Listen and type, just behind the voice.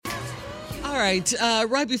All right,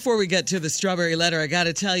 right before we get to the strawberry letter, I got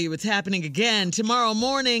to tell you it's happening again. Tomorrow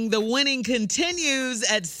morning, the winning continues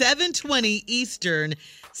at 7:20 Eastern,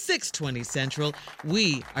 6:20 Central.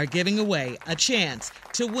 We are giving away a chance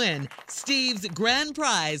to win Steve's grand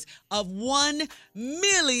prize of $1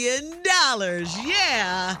 million.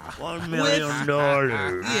 Yeah. $1 million.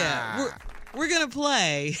 Yeah, we're going to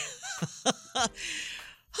play.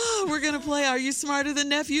 We're going to play Are You Smarter Than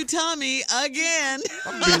Nephew Tommy again.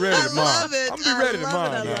 I'm going to be ready tomorrow. I love it. I'm going to be ready tomorrow.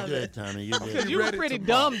 I now. love it. Tommy, you did. You were pretty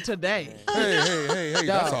dumb today. Hey,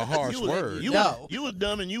 that's a harsh word. You was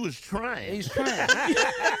dumb and you was trying. He's trying.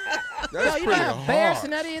 That's You pretty know how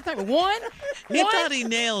embarrassing harsh. that is? One? He thought he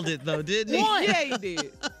nailed it, though, didn't he? One. Yeah, he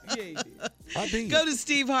did. I did. Go to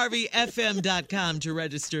SteveHarveyFM.com to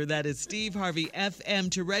register. That is Steve Harvey FM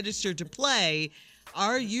to register to play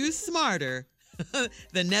Are You Smarter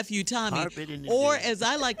Than Nephew Tommy? Carpet in the Or, den. as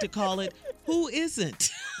I like to call it, Who Isn't?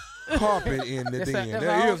 Carpet in the den.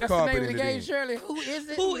 There is that's carpet the in name of the the game, den. Shirley. Who is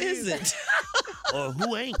it? Who isn't? Or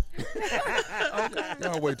who ain't?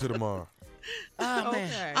 Y'all wait till tomorrow. Oh,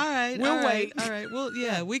 man. All right. We'll all right, wait. All right. Well,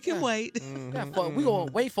 yeah, we can wait. We going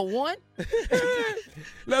to wait for one?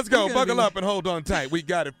 Let's go. gonna Buckle be- up and hold on tight. We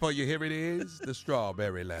got it for you. Here it is, the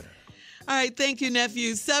strawberry letter. All right, thank you,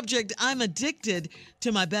 nephew. Subject, I'm addicted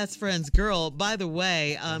to my best friend's girl. By the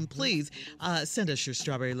way, please send us your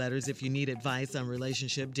strawberry letters if you need advice on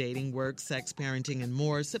relationship, dating, work, sex, parenting, and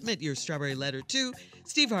more. Submit your strawberry letter to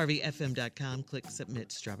SteveHarveyFM.com. Click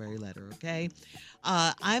Submit Strawberry Letter, okay?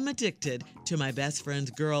 I'm addicted to my best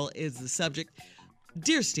friend's girl is the subject.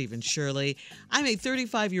 Dear Steve and Shirley, I'm a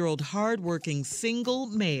 35-year-old hardworking single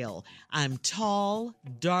male. I'm tall,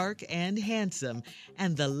 dark, and handsome,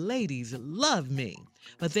 and the ladies love me.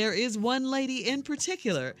 But there is one lady in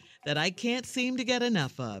particular that I can't seem to get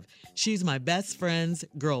enough of. She's my best friend's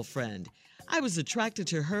girlfriend. I was attracted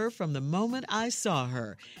to her from the moment I saw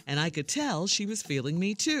her, and I could tell she was feeling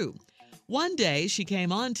me too. One day, she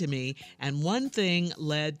came on to me, and one thing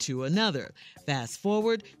led to another. Fast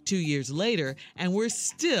forward 2 years later, and we're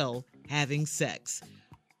still having sex.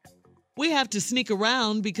 We have to sneak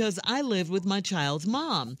around because I live with my child's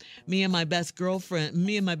mom. Me and my best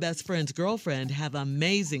friend's girlfriend have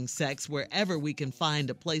amazing sex wherever we can find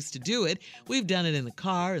a place to do it. We've done it in the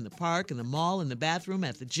car, in the park, in the mall, in the bathroom,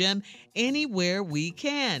 at the gym, anywhere we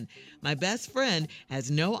can. My best friend has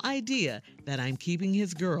no idea that I'm keeping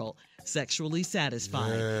his girl sexually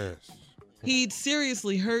satisfied. Yes. He'd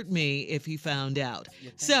seriously hurt me if he found out.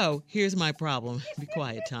 So here's my problem. Be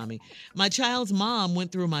quiet, Tommy. My child's mom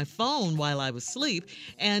went through my phone while I was asleep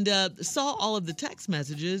and saw all of the text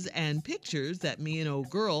messages and pictures that me and old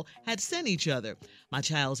girl had sent each other. My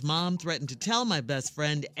child's mom threatened to tell my best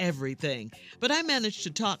friend everything, but I managed to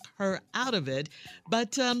talk her out of it.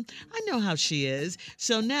 But I know how she is,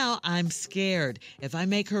 so now I'm scared. If I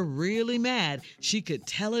make her really mad, she could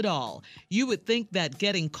tell it all. You would think that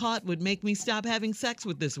getting caught would make me stop having sex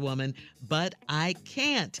with this woman, but I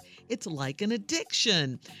can't. It's like an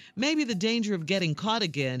addiction. Maybe the danger of getting caught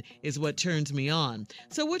again is what turns me on.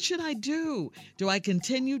 So what should I do? Do I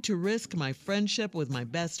continue to risk my friendship with my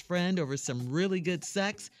best friend over some really good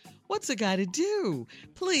sex? What's a guy to do?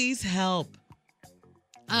 Please help.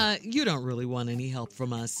 You don't really want any help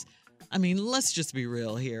from us. I mean, let's just be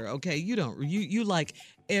real here, okay? You like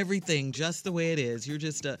everything just the way it is. You're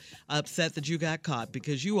just upset that you got caught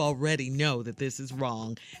because you already know that this is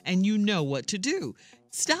wrong and you know what to do.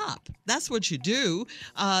 Stop. That's what you do.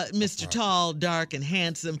 Mr. Tall, dark, and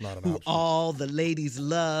handsome, who all the ladies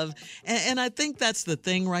love. And I think that's the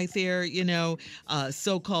thing right there,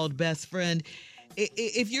 so-called best friend.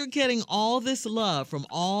 If you're getting all this love from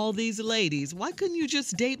all these ladies, why couldn't you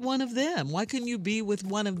just date one of them? Why couldn't you be with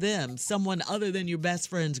one of them, someone other than your best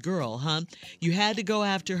friend's girl, huh? You had to go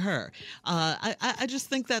after her. I just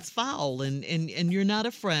think that's foul, and you're not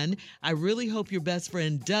a friend. I really hope your best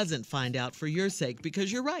friend doesn't find out for your sake,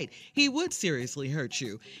 because you're right. He would seriously hurt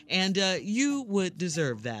you, and you would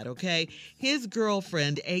deserve that, okay? His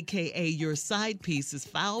girlfriend, a.k.a. your side piece, is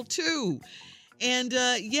foul too. And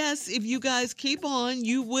yes, if you guys keep on,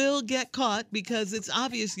 you will get caught because it's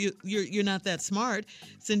obvious you're not that smart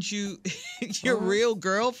since your real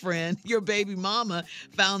girlfriend, your baby mama,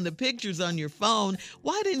 found the pictures on your phone.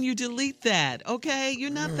 Why didn't you delete that? Okay, you're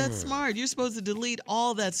not that smart. You're supposed to delete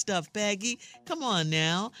all that stuff, Peggy. Come on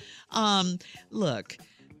now. Look.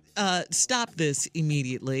 Stop this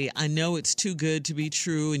immediately. I know it's too good to be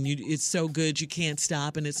true, and it's so good you can't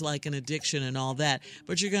stop, and it's like an addiction and all that.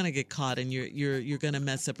 But you're gonna get caught, and you're gonna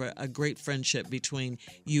mess up a great friendship between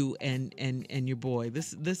you and your boy.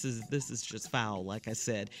 This is just foul, like I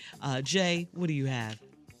said. Jay, what do you have?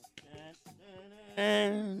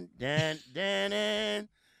 Dan, dan, dan,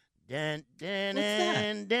 dan, dan,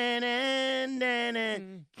 dan, dan, dan,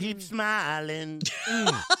 dan. Keep smiling.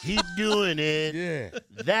 Keep doing it. Yeah.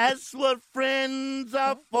 That's what friends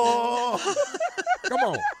are for. Come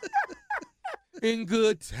on. In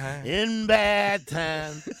good time. In bad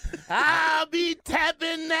times, I'll be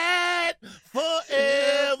tapping that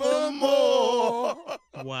forevermore.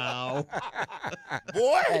 Wow.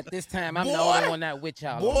 Boy, At this time, I'm the Boy. only one not with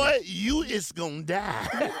y'all. boy, you is gonna die.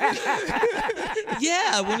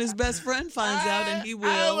 Yeah, when his best friend finds out, and he I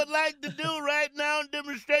will. would like to do right now a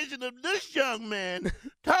demonstration of this young man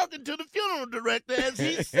talking to the funeral director as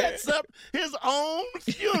he sets up his own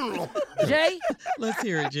funeral. Jay, Let's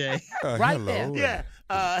hear it, Jay. Right hello. there. Yeah.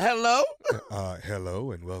 Hello?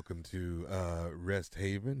 Hello and welcome to Rest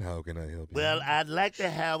Haven. How can I help you? Well, I'd like to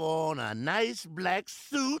have on a nice black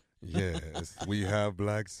suit Yes, we have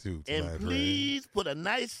black suits, my and friend. please put a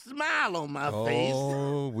nice smile on my face.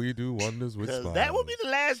 Oh, we do wonders with 'Cause smiles. that will be the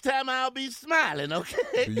last time I'll be smiling,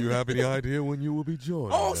 okay? Do you have any idea when you will be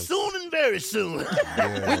joining Oh, us? soon and very soon.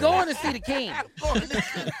 Yeah. we're going to see the king.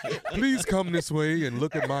 Please come this way and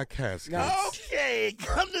look at my casket. Okay,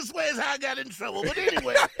 come this way is how I got in trouble. But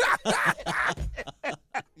anyway,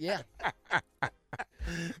 Yeah.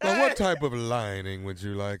 Now, what type of lining would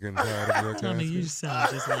you like inside of your Tommy, you casket? sound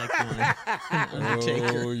just like one. An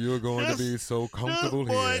Undertaker. Oh, you're going to be so this comfortable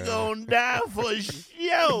boy here. gonna die for sure.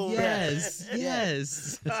 Yes,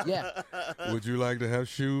 yes. Yeah. Would you like to have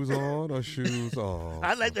shoes on or shoes off?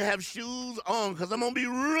 I'd like to have shoes on because I'm gonna be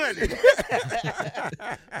running.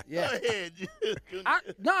 Yeah. Go ahead.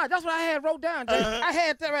 No, that's what I had wrote down. Jay. I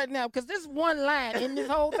had that right now because this one line in this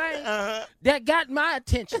whole thing that got my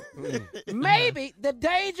attention. Maybe the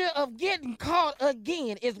danger of getting caught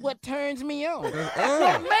again is what turns me on.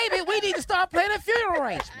 So maybe we need to start playing a funeral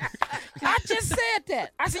arrangements. I just said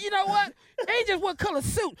that. I said, you know what? Ain't just what color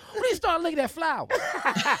suit. We need to start looking at flowers.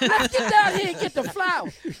 Let's get down here and get the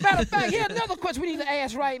flowers. Matter of fact, here's another question we need to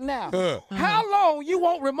ask right now. How long you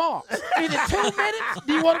want remarks? Is it 2 minutes?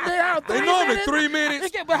 Do you want them there out 3 They minutes? normally 3 minutes.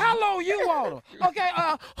 Okay, but how long you want them? Okay,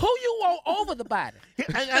 who you want over the body?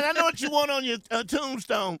 And I know what you want on your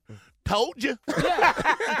tombstone. Told you. Yeah,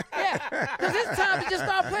 because it's time to just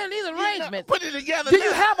start playing these arrangements. Put it together. Do now.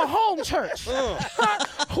 you have a home church?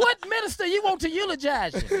 What minister you want to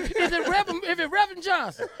eulogize you? Is it Reverend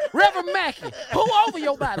Johnson? Reverend Mackey? Who over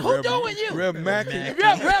your body? Who doing you? Rev Mackey.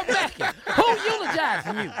 Reverend Mackey. Who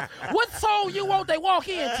eulogizing you? What song you want they walk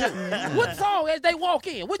into? What song as they walk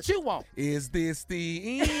in? What you want? Is this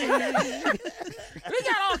the end? We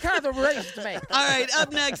got all kinds of arrangements to make. All right,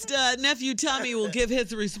 up next, nephew Tommy will give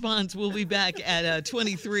his response. We'll be back at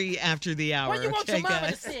 23 after the hour. Where you want okay, your mama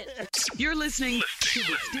to guys? sit? You're listening to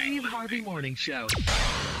the Steve Harvey Morning Show.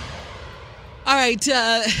 All right,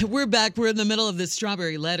 we're back. We're in the middle of this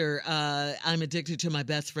strawberry letter. I'm addicted to my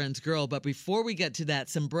best friend's girl. But before we get to that,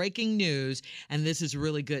 some breaking news. And this is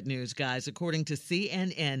really good news, guys. According to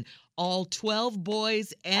CNN, all 12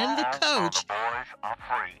 boys and the coach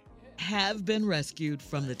have been rescued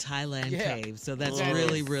from the Thailand cave. So that's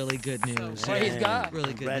really, really good news. Praise God.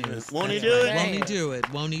 Really good news. Won't he That's do right. it? Won't he do it?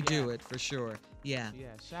 Won't he do it? For sure. Yeah. Yeah,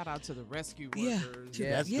 shout out to the rescue Yeah. workers.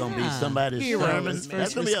 That's Yeah. gonna be somebody's Heroes, sermon. first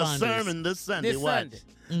That's gonna be a responders. sermon this Sunday. This Watch.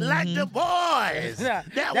 Sunday. Like the boys Yeah,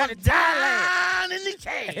 that down were in Thailand. down in the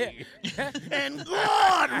cave, and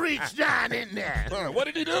God reached down in there. What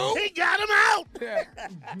did he do? He got him out.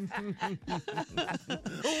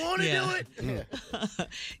 Want to Yeah. do it?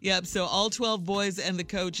 Yep. So all 12 boys and the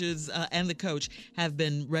coaches and the coach have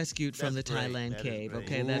been rescued from That's the great. Thailand That is cave. great.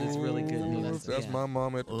 Okay, that is really good news. That's Yeah. my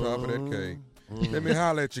mama at the top of that cake. Ooh. Let me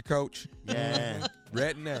holler at you, coach. Yeah,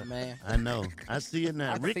 Right now. Man, I know. I see it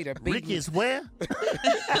now. I can see the Rick beating. is where?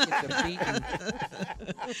 I get the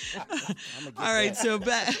beating. All right, so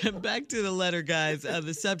back to the letter, guys.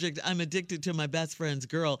 The subject, I'm addicted to my best friend's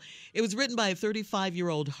girl. It was written by a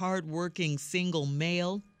 35-year-old hardworking single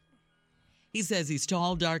male. He says he's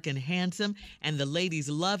tall, dark, and handsome, and the ladies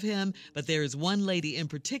love him, but there is one lady in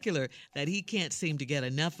particular that he can't seem to get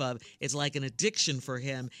enough of. It's like an addiction for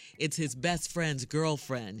him. It's his best friend's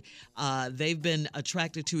girlfriend. They've been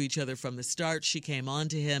attracted to each other from the start. She came on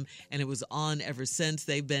to him, and it was on ever since.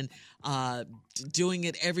 They've been doing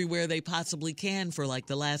it everywhere they possibly can for like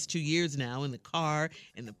the last 2 years now, in the car,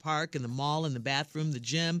 in the park, in the mall, in the bathroom, the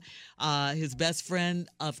gym. His best friend,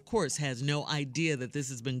 of course, has no idea that this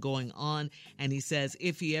has been going on, and he says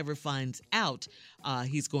if he ever finds out,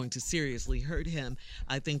 he's going to seriously hurt him.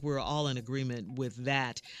 I think we're all in agreement with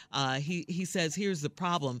that. He says here's the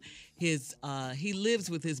problem. He lives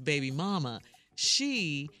with his baby mama.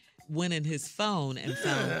 She went in his phone and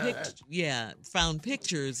found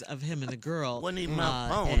pictures of him and the girl. Wasn't even my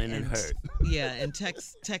phone and it hurt. Yeah, and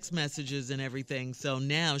text messages and everything. So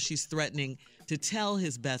now she's threatening to tell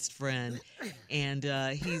his best friend, and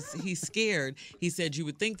he's scared. He said, "You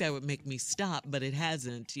would think that would make me stop, but it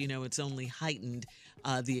hasn't. You know, it's only heightened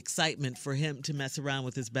the excitement for him to mess around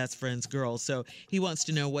with his best friend's girl." So he wants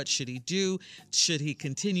to know, what should he do? Should he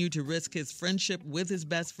continue to risk his friendship with his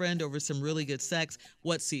best friend over some really good sex?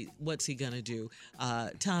 What's he gonna do?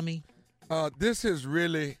 Tommy? This has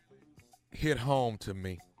really hit home to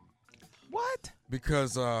me. What?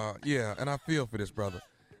 Because, and I feel for this brother.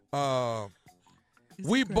 It's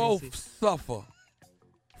We crazy. both suffer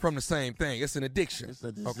from the same thing. It's an addiction. It's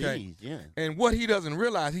a disease, okay? yeah. And what he doesn't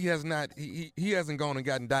realize, he hasn't gone and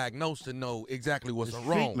gotten diagnosed to know exactly what's There's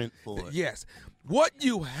wrong. treatment for it. Yes. What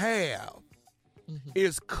you have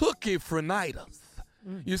is cookie frenitis.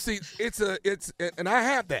 You see, and I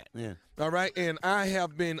have that. Yeah. All right, and I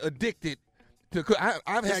have been addicted to.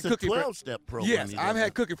 I've had It's a cookie. 12-step program. Yes, you I've got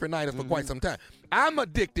had cookie frenitis for quite some time. I'm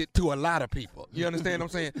addicted to a lot of people. You understand what I'm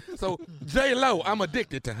saying? So J Lo, I'm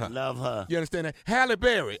addicted to her. Love her. You understand that? Halle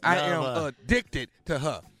Berry, I am Love her. addicted to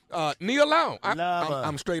her. Neil Long, Love her.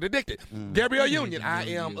 I'm straight addicted. Gabrielle Union, I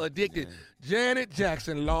am addicted. Janet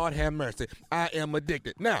Jackson, Lord have mercy, I am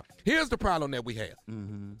addicted. Now, here's the problem that we have.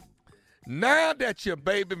 Now that your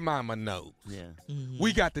baby mama knows,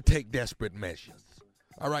 we got to take desperate measures.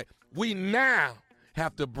 All right? We now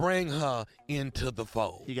have to bring her into the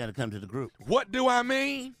fold. You got to come to the group. What do I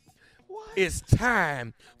mean? It's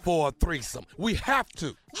time for a threesome. We have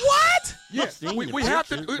to. What? Yes, seen we your have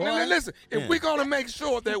to. pictures, Listen, if we're going to make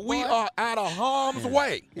sure that we are out of harm's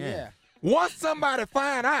way, Yeah. once somebody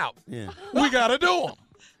find out, Yeah. we got to do them.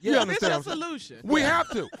 You It's understand? a what I'm saying? solution. We have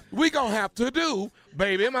to. We going to have to do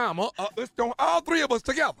baby mama, all three of us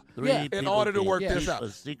together Yeah. in people order to can work Yeah. this keep out. a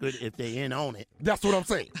secret if they in on it. That's what I'm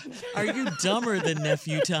saying. Are you dumber than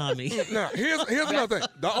nephew Tommy? Now, here's another thing.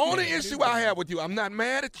 The only issue I have with you, I'm not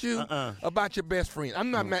mad at you about your best friend. I'm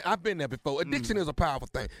not mad. I've been there before. Addiction is a powerful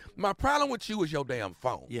thing. My problem with you is your damn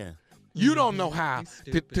phone. Yeah. You don't know how He's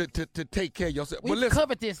to stupid. take care of yourself. We've But listen,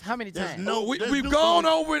 covered this how many There's times? no- we've new gone phones.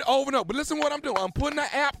 over it over and over. But listen what I'm doing. I'm putting an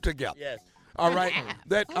app together. Yes. All right?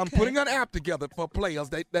 I'm putting an app together for players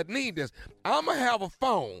that need this. I'm going to have a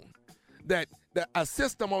phone a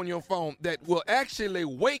system on your phone that will actually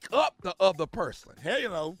wake up the other person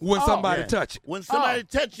Hello. when somebody Yeah. touch it. When somebody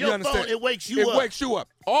touch You your understand? phone, it wakes you up. It wakes you up.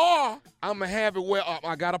 Or I'm going to have it where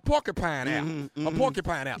I got a porcupine app. A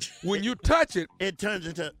porcupine app. When you touch it, It turns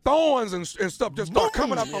into thorns and stuff just start Boom.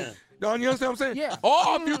 coming up Yeah. on. You understand what I'm saying? Yeah.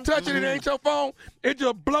 Or if you touch it, it ain't your phone, it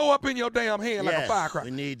just blow up in your damn hand like a Yes, firecracker.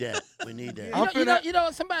 We need that. We need that. I'm finna- You know,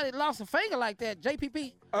 somebody lost a finger like that.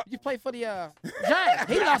 JPP, you play for the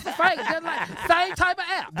Giants. He lost a finger, just like same type of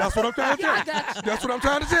app. That's what I'm trying to tell I you. got you. That's what I'm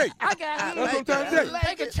trying to tell you. I got That's you. what I'm trying to tell you.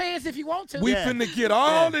 Take a chance if you want to. We Yeah. finna get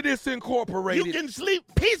all of this incorporated. You can sleep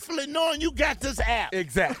peacefully knowing you got this app.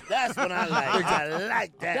 Exactly. That's what I like. I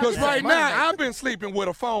like that. Because Yeah. right Money now, maker. I've been sleeping with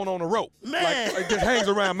a phone on a rope. Man. Like, it just hangs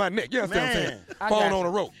around my neck. You understand what I'm Man. saying? I Phone got on a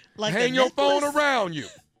rope. Like Hang a your phone necklace? around you.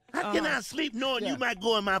 How can I sleep knowing Yeah. you might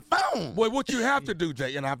go in my phone? Boy, what you have to do,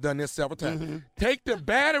 Jay, and I've done this several times, take the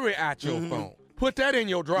battery out your phone. Put that in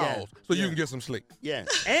your drawers so you Yeah. can get some sleep. Yeah.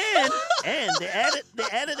 And the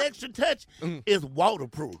added extra touch is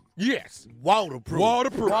waterproof. Yes. Waterproof.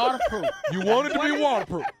 Waterproof. Waterproof. You want it to be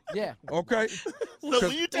waterproof. Yeah. Okay? So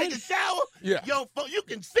when you take a shower, Yeah. your phone, you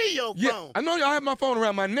can see your Yeah. phone. I know y'all have my phone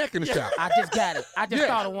around my neck in the shower. I just got it. I just Yeah.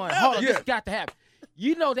 thought of one. Hold on, Yeah. this got to happen.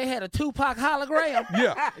 You know they had a Tupac hologram.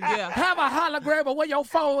 Yeah. Yeah. Have a hologram of where your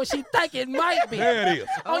phone was she think it might be. There it is.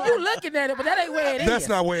 Oh, you looking at it, but that ain't where it is. That's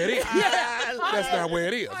not where it is. Yeah. That's not where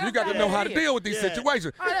it is. You got to know how to deal with these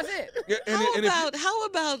situations. Oh, that's it. Yeah, and How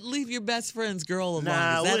about leave your best friend's girl alone?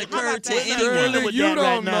 Nah, Does that we're occur not to dealing anyone? with you that don't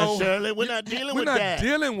right now, know. Shirley. We're not dealing we're with not that.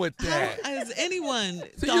 dealing with How that. has anyone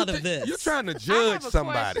See, thought you, of this? You're trying to I judge have a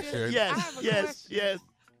somebody, question. Shirley. I have Yes, a yes, question. yes.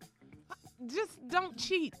 Just don't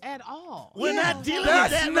cheat at all. We're not dealing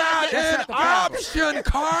That's with that. not right an now. option,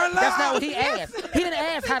 Carla. That's not what he asked. He didn't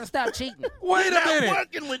ask how to stop cheating. Wait We're a not minute.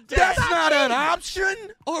 working with that. That's not an option.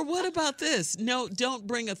 Or what about this? No, don't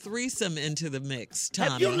bring a threesome into the mix, Tommy.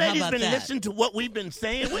 Have you How ladies about been that? listening to what we've been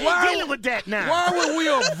saying? We Why- ain't dealing with that now. Why would we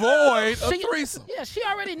avoid a She- threesome? Yeah, she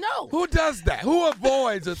already know. Who does that? Who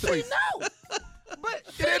avoids a She threesome? know. But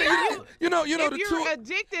You know if the you're two.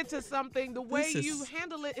 addicted to something, the way This is- you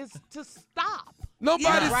handle it is to stop.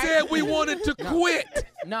 Nobody Yeah. said we wanted to quit.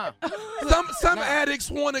 No. Some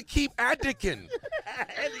addicts want to keep addicting.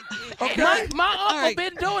 Okay. My uncle right.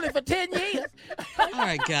 been doing it for 10 years. All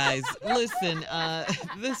right, guys, listen.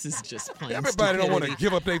 This is just plain Everybody don't want to stupidity.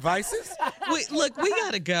 give up their vices. Look, we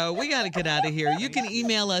gotta go. We gotta get out of here. You can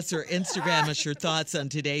email us or Instagram us your thoughts on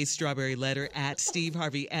today's Strawberry Letter at Steve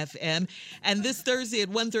Harvey FM. And this Thursday at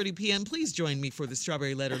 1:30 p.m., please join me for the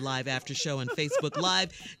Strawberry Letter Live After Show on Facebook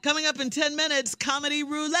Live. Coming up in 10 minutes, Comedy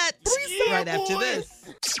Roulette. Right after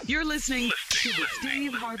this. You're listening to the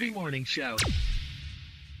Steve Harvey Morning Show.